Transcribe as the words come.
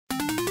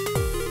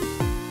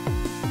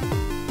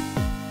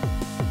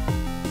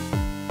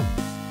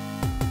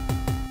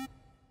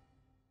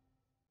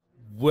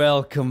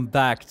Welcome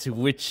back to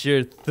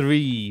Witcher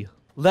 3.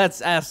 Let's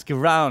ask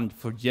around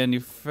for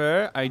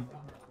Yennefer.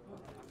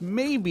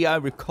 Maybe I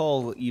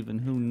recall even,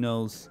 who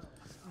knows,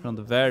 from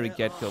the very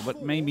get-go,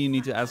 but maybe you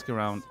need to ask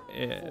around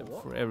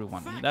for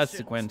everyone. That's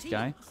the Gwent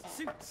guy.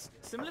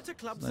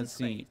 Let's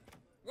see.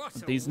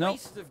 These no.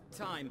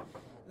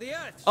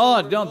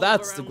 Oh no,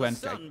 that's the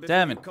Gwent guy.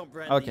 Damn it.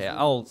 Okay,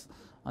 I'll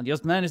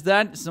just manage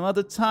that some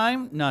other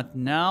time. Not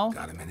now.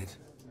 Got a minute?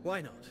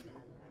 Why not?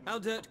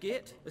 Aldert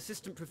Geert,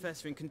 assistant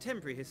professor in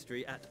contemporary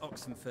history at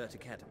Oxenfurt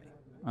Academy.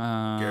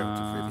 Geralt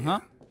of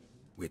Rivia.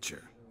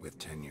 Witcher with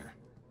tenure.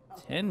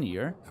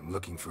 Tenure? I'm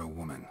looking for a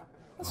woman.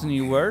 That's a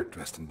new word.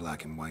 Dressed in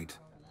black and white.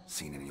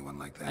 Seen anyone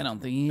like that? I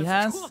don't think he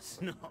has. Of course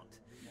not.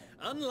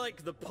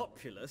 Unlike the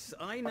populace,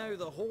 I know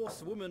the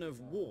horsewoman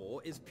of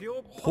war is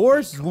pure.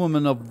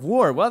 Horsewoman of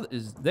war? What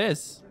is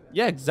this?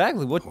 Yeah,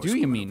 exactly. What do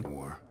you mean? Of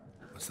war.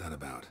 What's that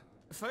about?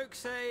 Folk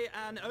say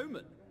an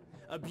omen.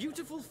 A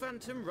beautiful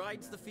phantom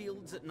rides the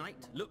fields at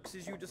night, looks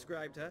as you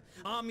described her.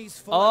 Armies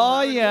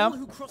follow her, and all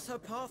who cross her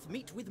path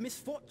meet with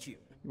misfortune.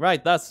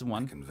 Right, that's the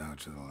one. I can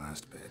vouch for the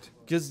last bit.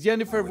 Because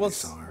Yennefer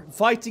was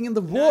fighting in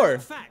the war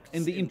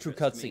in the intro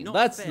cutscene.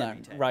 That's not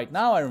right.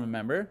 Now I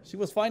remember. She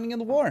was fighting in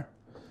the war.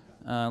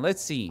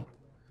 Let's see.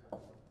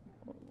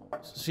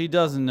 She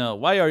doesn't know.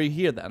 Why are you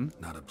here then?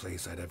 Not a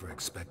place I'd ever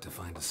expect to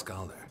find a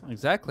scholar.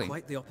 Exactly.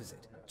 Quite the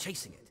opposite.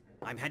 Chasing it.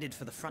 I'm headed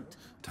for the front.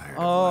 Tired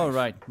of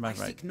life. I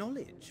seek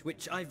knowledge,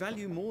 which I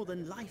value more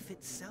than life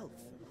itself.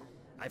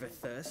 I've a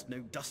thirst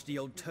no dusty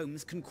old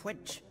tomes can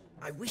quench.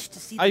 I wish to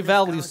see. I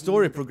value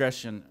story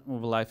progression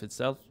over life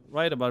itself.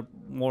 Right about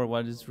more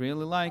what it's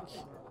really like.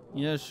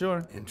 Yeah,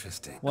 sure.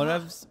 Interesting.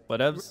 Whatevs.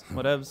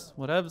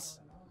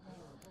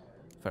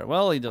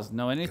 Farewell, he doesn't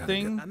know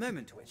anything. A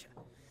moment, Witcher.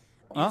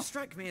 You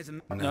strike me as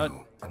a...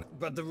 No.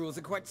 But the rules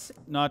are quite...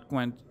 Not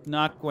Gwent.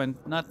 Not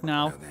Gwent. Not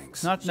now. No,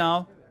 thanks. Not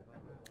now.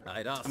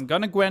 I'd ask. I'm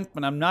gonna Gwent,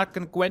 but I'm not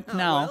gonna Gwent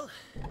now. Well,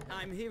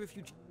 I'm here if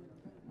you...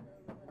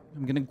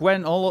 I'm gonna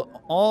Gwent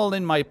all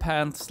in my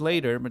pants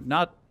later, but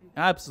not...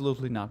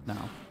 Absolutely not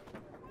now.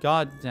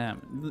 God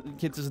damn.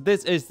 Kids,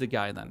 this is the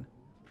guy then.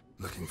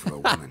 Looking for a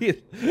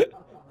woman.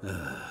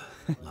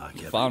 Like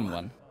Found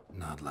one.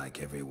 Not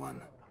like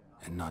everyone.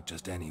 And not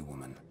just any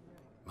woman.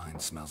 Mine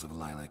smells of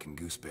lilac and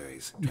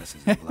gooseberries.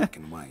 Dresses in black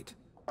and white.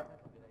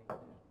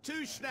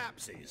 2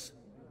 schnapsies.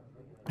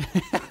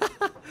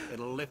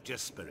 It'll lift your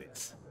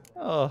spirits.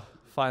 Oh,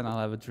 fine, I'll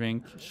have a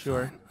drink.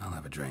 Sure. Fine, I'll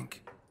have a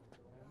drink.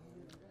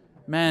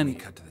 Man,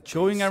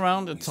 going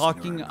around and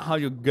talking how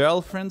your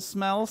girlfriend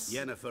smells?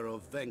 Yennefer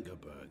of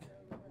Vengerberg.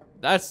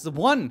 That's the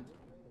one!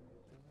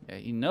 Yeah,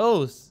 he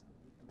knows.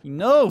 He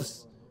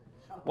knows!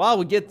 Wow,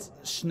 we get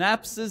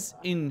schnapses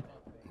in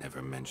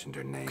Never mentioned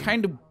her name.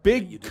 kind of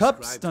big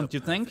cups, don't you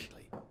think?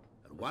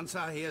 And once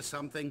I hear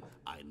something,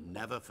 I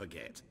never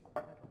forget.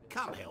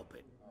 Can't help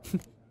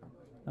it.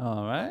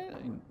 Alright.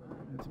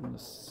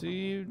 Let's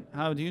see.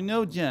 How do you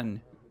know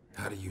Jen?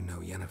 How do you know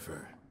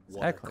Yennefer?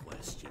 What a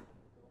question.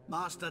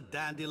 Master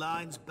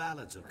Dandelion's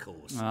ballads, of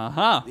course.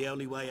 Uh-huh. The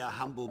only way a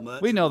humble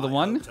merchant We know the might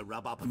one. hope to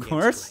rub up Of against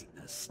course.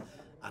 greatness.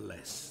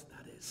 Unless,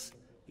 that is,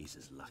 he's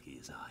as lucky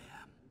as I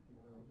am.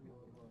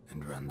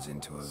 And runs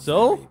into a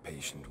So? very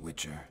patient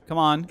witcher. Come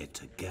on.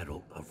 It's a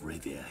Geralt of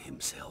Rivia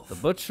himself. The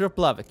Butcher of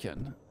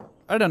Blaviken.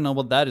 I don't know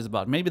what that is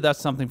about. Maybe that's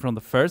something from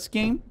the first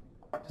game?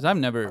 Because I've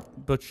never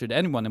butchered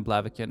anyone in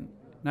Blaviken.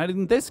 Not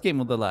in this game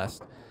or the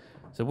last.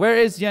 So where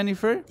is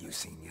Yennefer? You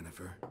seen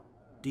Yennefer?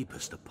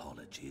 Deepest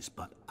apologies,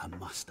 but I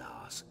must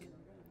ask.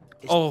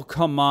 Oh,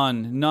 come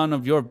on. None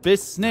of your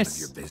business.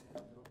 None of your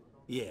business.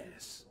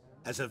 Yes.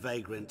 As a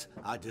vagrant,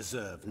 I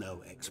deserve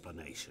no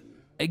explanation.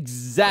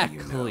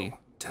 Exactly. You know.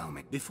 Tell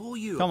me. Before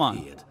you Come on.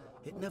 appeared,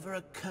 it never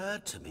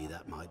occurred to me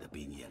that might have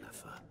been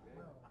Yennefer.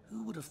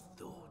 Who would have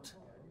thought?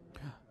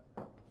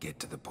 Get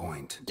to the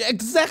point.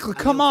 Exactly.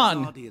 Come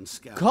on.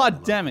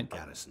 God damn it.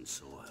 Garrison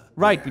saw her.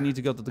 Right, we need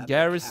to go to the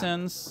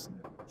garrisons.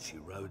 She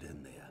rode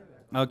in there.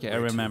 Okay, I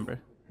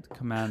remember. The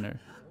commander.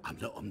 I'm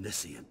not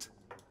omniscient.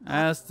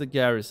 As the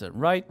garrison.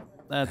 Right?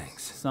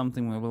 That's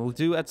something we will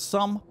do at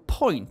some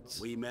point.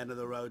 We men of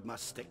the road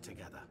must stick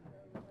together.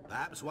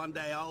 Perhaps one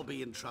day I'll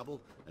be in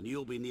trouble and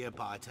you'll be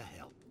nearby to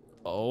help.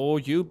 Oh,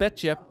 you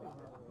betcha.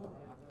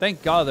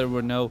 Thank God there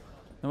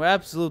were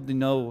absolutely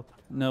no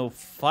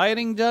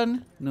fighting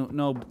done.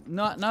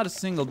 Not a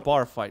single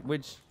bar fight,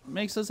 which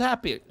makes us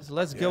happy. So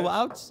let's go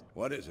out.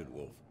 What is it,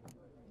 Wolf?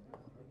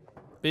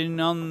 Been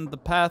on the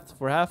path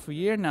for half a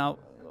year now.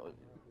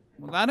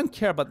 Well, I don't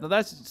care about that.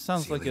 That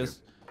sounds like a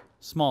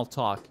small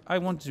talk. I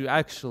want to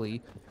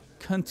actually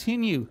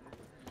continue,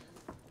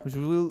 which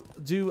we will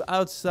do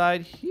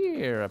outside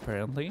here,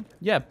 apparently.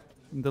 Yeah,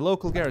 in the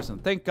local garrison.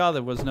 Thank God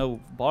there was no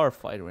bar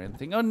fight or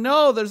anything. Oh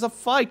no, there's a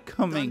fight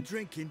coming. Done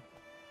drinking.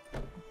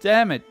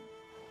 Damn it.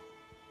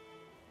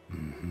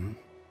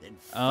 Then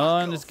Oh,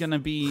 and it's gonna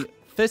be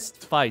fist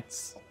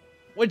fights,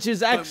 which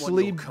is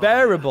actually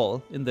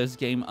bearable in this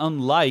game,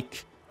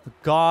 unlike the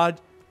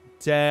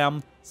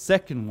goddamn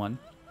second one.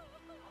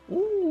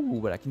 Ooh,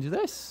 but I can do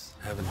this.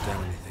 Haven't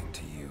done anything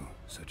to you,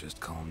 so just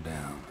calm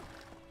down.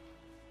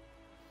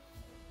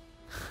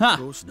 Ha!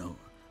 Close now.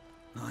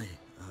 Aye,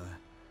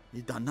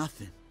 he done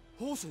nothing.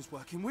 Horses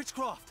working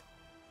witchcraft.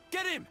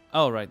 Get him!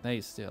 Oh, right,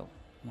 they still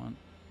want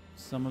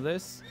some of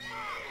this.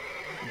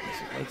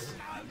 Let's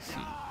see.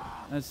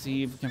 Let's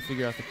see if we can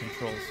figure out the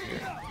controls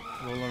here.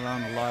 Roll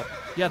around a lot.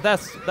 Yeah,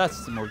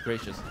 that's more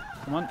gracious.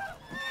 Come on.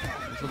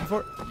 What's looking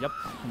for? Yep.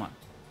 Come on.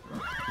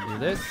 Do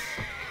this.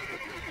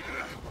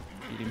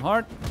 Beat him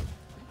hard.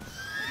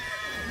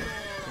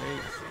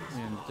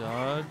 Okay. And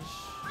dodge.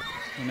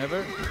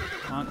 Whenever.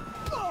 Come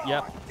on.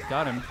 Yep.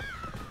 Got him.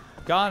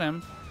 Got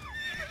him.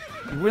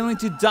 You willing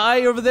to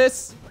die over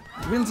this?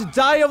 You willing to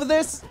die over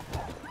this?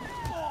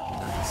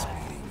 Nice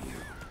meeting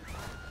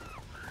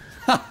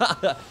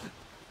you.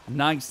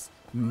 Nice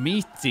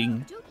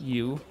meeting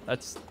you.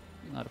 That's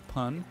not a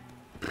pun.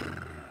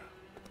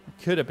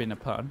 Could have been a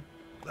pun.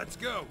 Let's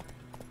go.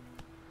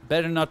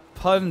 Better not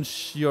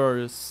punch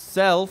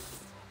yourself.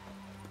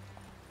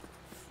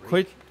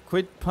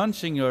 Quit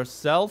punching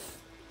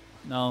yourself.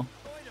 No.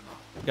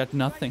 Got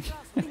nothing.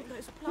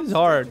 It's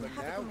hard.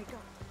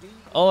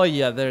 Oh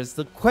yeah, there's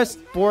the quest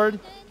board.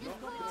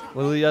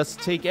 We'll just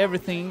take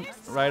everything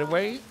right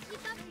away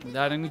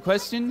without any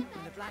question.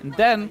 And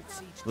then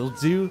we'll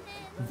do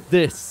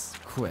this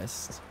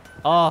quest.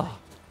 Ah,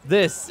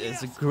 this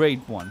is a great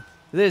one.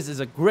 This is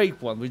a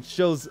great one, which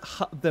shows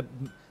the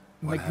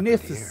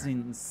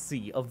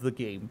magnificency of the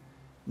game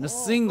in a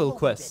single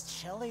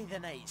quest. Chilly the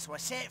night, so I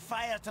set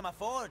fire to my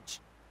forge.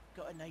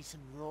 Got it nice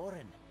and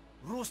roaring.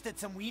 Roasted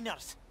some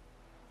wieners.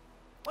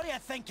 What do you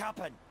think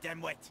happened,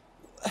 dimwit?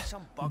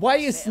 Some bug Why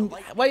set isn't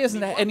alight why in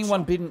hasn't me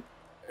anyone workshop. been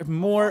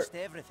more Lost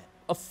everything.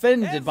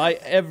 offended by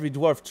every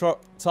dwarf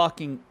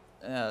talking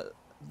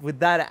with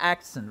that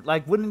accent?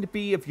 Like, wouldn't it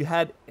be if you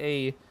had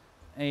that's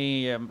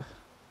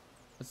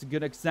a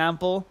good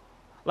example.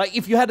 Like,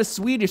 if you had a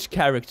Swedish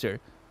character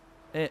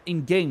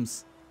in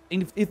games,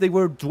 and if they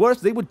were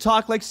dwarves, they would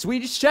talk like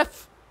Swedish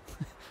chef.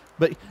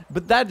 but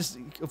that is,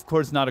 of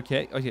course, not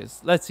okay. Okay,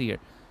 let's see here.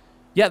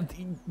 Yeah,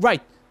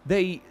 right.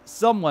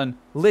 Someone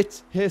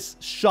lit his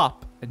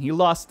shop and he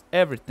lost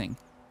everything.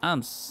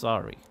 I'm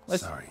sorry.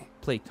 Let's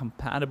play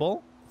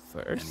compatible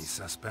first. Any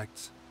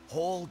suspects?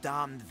 Whole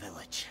damned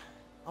village.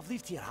 I've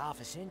lived here half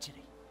a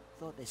century.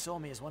 Thought they saw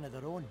me as one of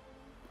their own.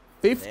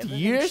 50 Everything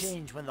years?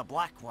 changed when the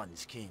black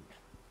ones came.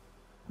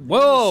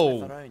 Whoa!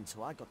 Sniff around,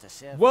 so I got to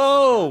serve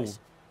Whoa! with the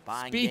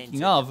bang Speaking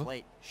dents of- out the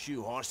plate,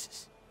 shoe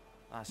horses.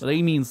 That's Well,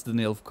 he means the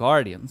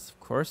Nilfgaardians, of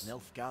course.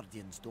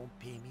 Nilfgaardians don't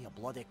pay me a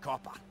bloody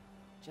copper.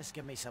 Just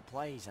give me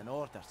supplies and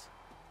orders.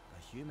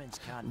 The humans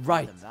can't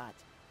Right. give them that.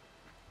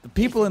 The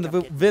people in the think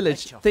I'm getting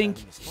village rich off think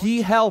having his he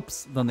fortune?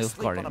 helps the I sleep on a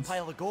Nilfgaardians.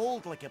 pile of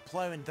gold like a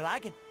ploughing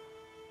dragon.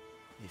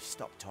 They've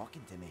stopped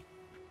talking to me.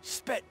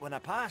 Spit when I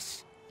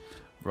pass.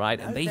 Right,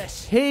 Now and they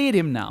this. hate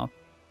him now.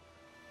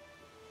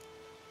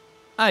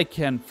 I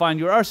can find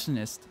your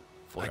arsonist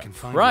for I a can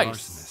find price. an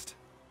arsonist,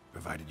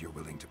 provided you're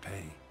willing to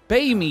pay.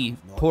 Pay me,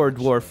 Not poor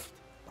much dwarf. left,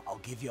 but I'll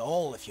give you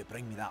all if you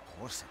bring me that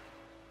horse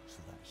in, so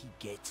that he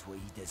gets what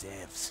he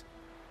deserves.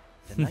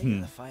 The night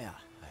of the fire,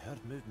 I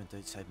heard movement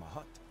outside my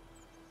hut.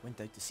 Went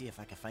out to see if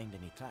I could find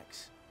any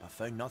tracks, but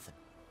found nothing.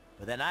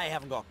 But then I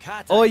haven't got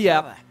cat Oh eyes, yeah,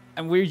 have I?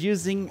 and we're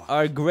using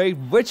our great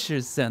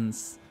Witcher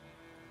sense.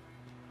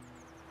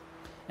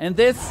 And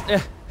this,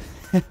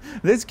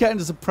 this kind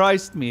of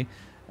surprised me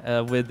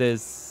with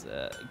this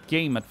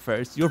game at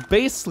first. You're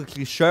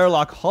basically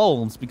Sherlock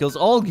Holmes because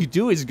all you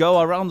do is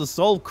go around to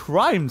solve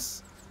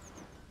crimes.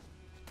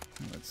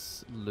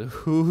 Let's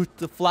loot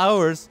the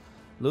flowers.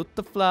 Loot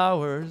the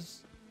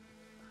flowers.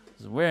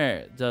 So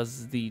where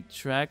does the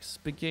tracks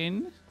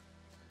begin?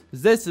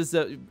 This is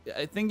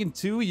I think in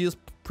 2 you just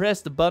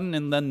press the button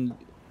and then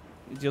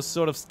you just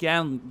sort of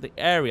scan the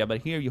area,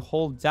 but here you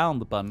hold down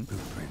the button.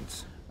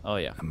 Blueprints. Oh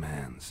yeah. A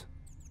man's.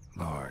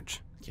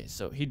 Large. Okay,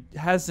 so he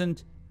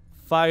hasn't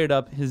fired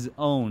up his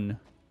own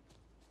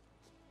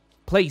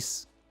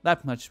place.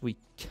 That much we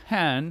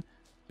can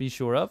be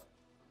sure of.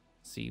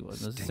 Let's see, what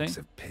does it say? Stinks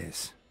of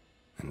piss.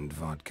 And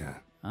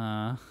vodka.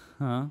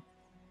 Uh-huh.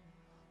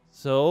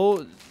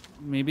 So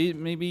maybe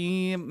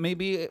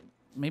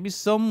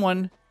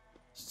someone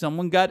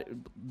got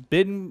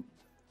bitten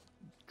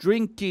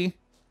drinky.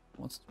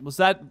 Was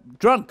that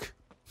drunk?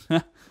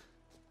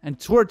 And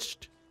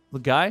torched the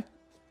guy.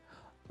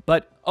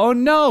 But oh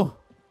no!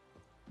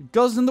 It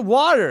goes in the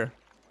water.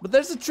 But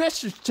there's a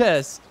treasure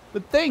chest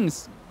with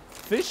things.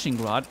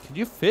 Fishing rod. Could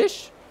you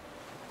fish?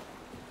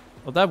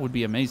 Well, that would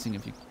be amazing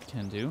if you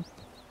can do.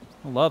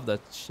 I love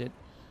that shit.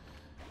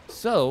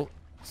 So,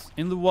 it's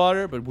in the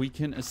water, but we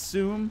can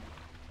assume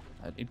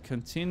that it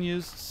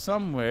continues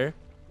somewhere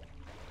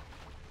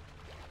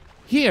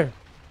here.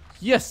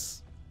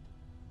 Yes.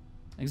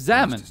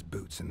 Examine. Lost his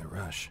boots in the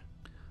rush.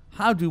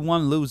 How do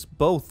one lose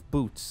both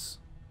boots?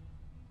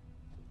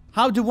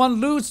 How do one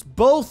lose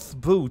both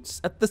boots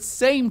at the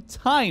same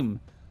time?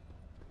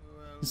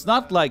 It's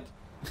not like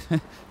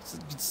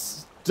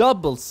it's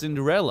double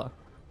Cinderella.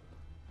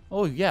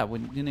 Oh yeah, we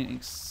didn't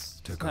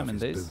Took off examine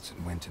his this. boots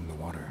and went in the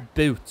water.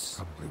 Boots.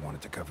 Probably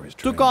wanted to cover his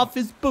trail. Took off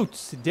his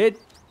boots. He did.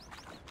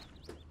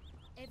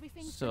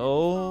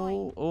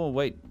 So, oh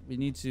wait, we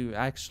need to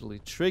actually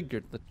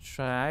trigger the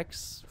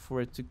tracks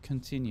for it to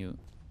continue.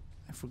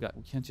 I forgot,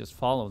 we can't just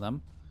follow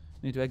them.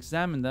 We need to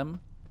examine them.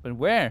 But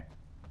where?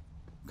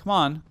 Come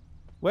on.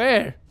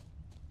 Where?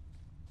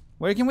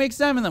 Where can we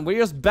examine them? We're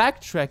just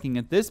backtracking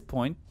at this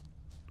point.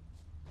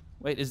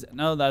 Wait, is it?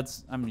 No,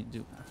 that's, I mean,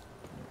 dude.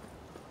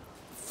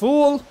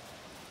 Fool!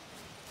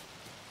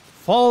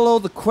 Follow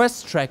the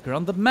quest tracker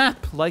on the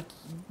map like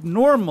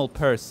normal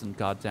person,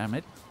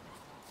 goddammit.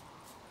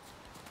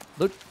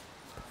 Look,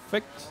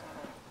 perfect.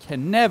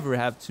 Can never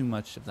have too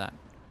much of that.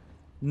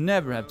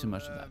 Never have too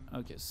much of that.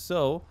 Okay,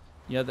 so,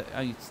 yeah,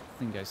 I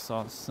think I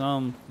saw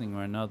something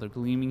or another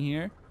gleaming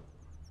here.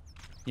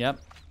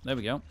 Yep, there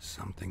we go.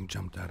 Something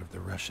jumped out of the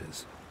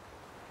rushes.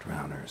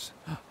 Drowners.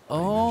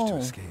 Oh. They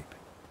managed to escape.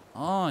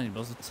 Oh, it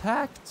was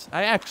attacked.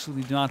 I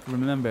actually do not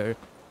remember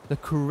the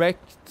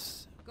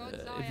correct,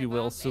 if you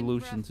will,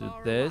 solution to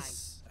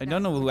this. I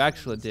don't know who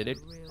actually did it.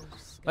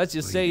 Let's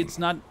just say it's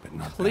not but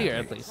not clear,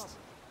 badly. at least.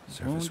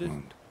 Surface Wounded.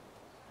 wound.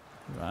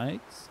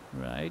 Right,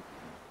 right.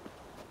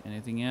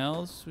 Anything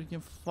else we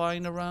can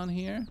find around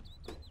here?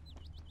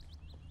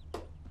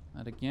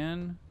 That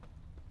again.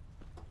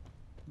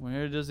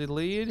 Where does it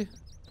lead?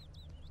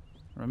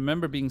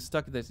 Remember being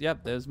stuck at this.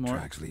 Yep, there's more.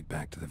 Tracks lead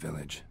back to the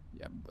village.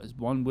 Yep, as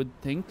one would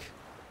think.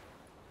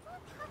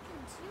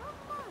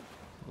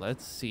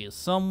 Let's see. Is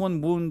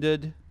someone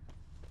wounded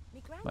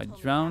by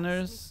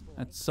drowners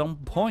at some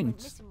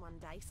point?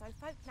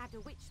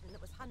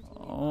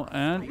 Oh,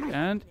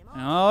 and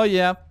oh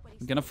yeah,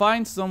 we're gonna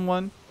find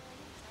someone.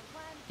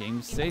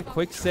 Game save,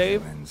 quick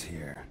save. Trail ends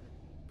here,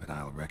 but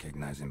I'll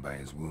recognize him by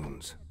his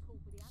wounds.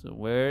 So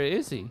where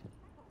is he?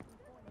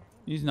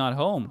 He's not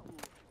home.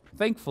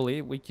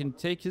 Thankfully, we can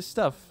take his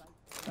stuff.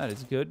 That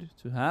is good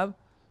to have.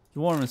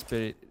 Dwarven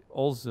spirit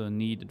also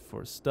needed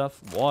for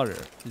stuff. Water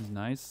is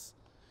nice.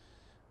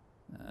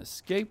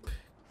 Escape,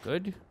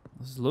 good.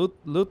 Let's loot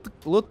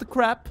the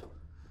crap.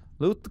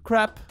 Loot the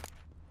crap.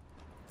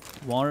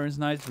 Water is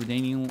nice.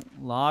 Redanian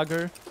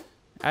lager.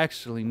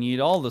 Actually need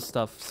all the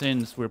stuff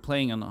since we're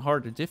playing on a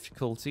harder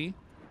difficulty.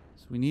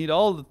 So we need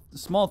all the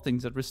small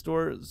things that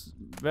restores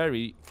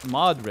very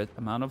moderate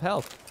amount of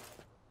health.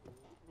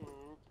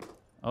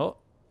 Oh,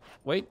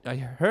 wait, I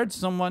heard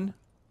someone.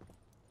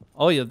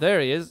 Oh yeah,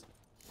 there he is.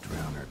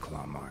 Drowner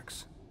claw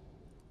marks.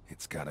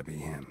 It's gotta be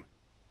him.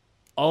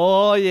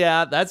 Oh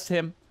yeah, that's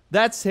him.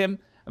 That's him.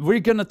 We're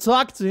gonna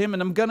talk to him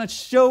and I'm gonna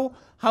show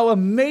how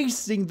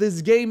amazing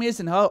this game is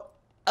and how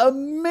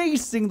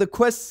amazing the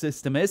quest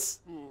system is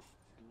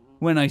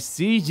when I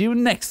see you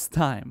next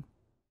time.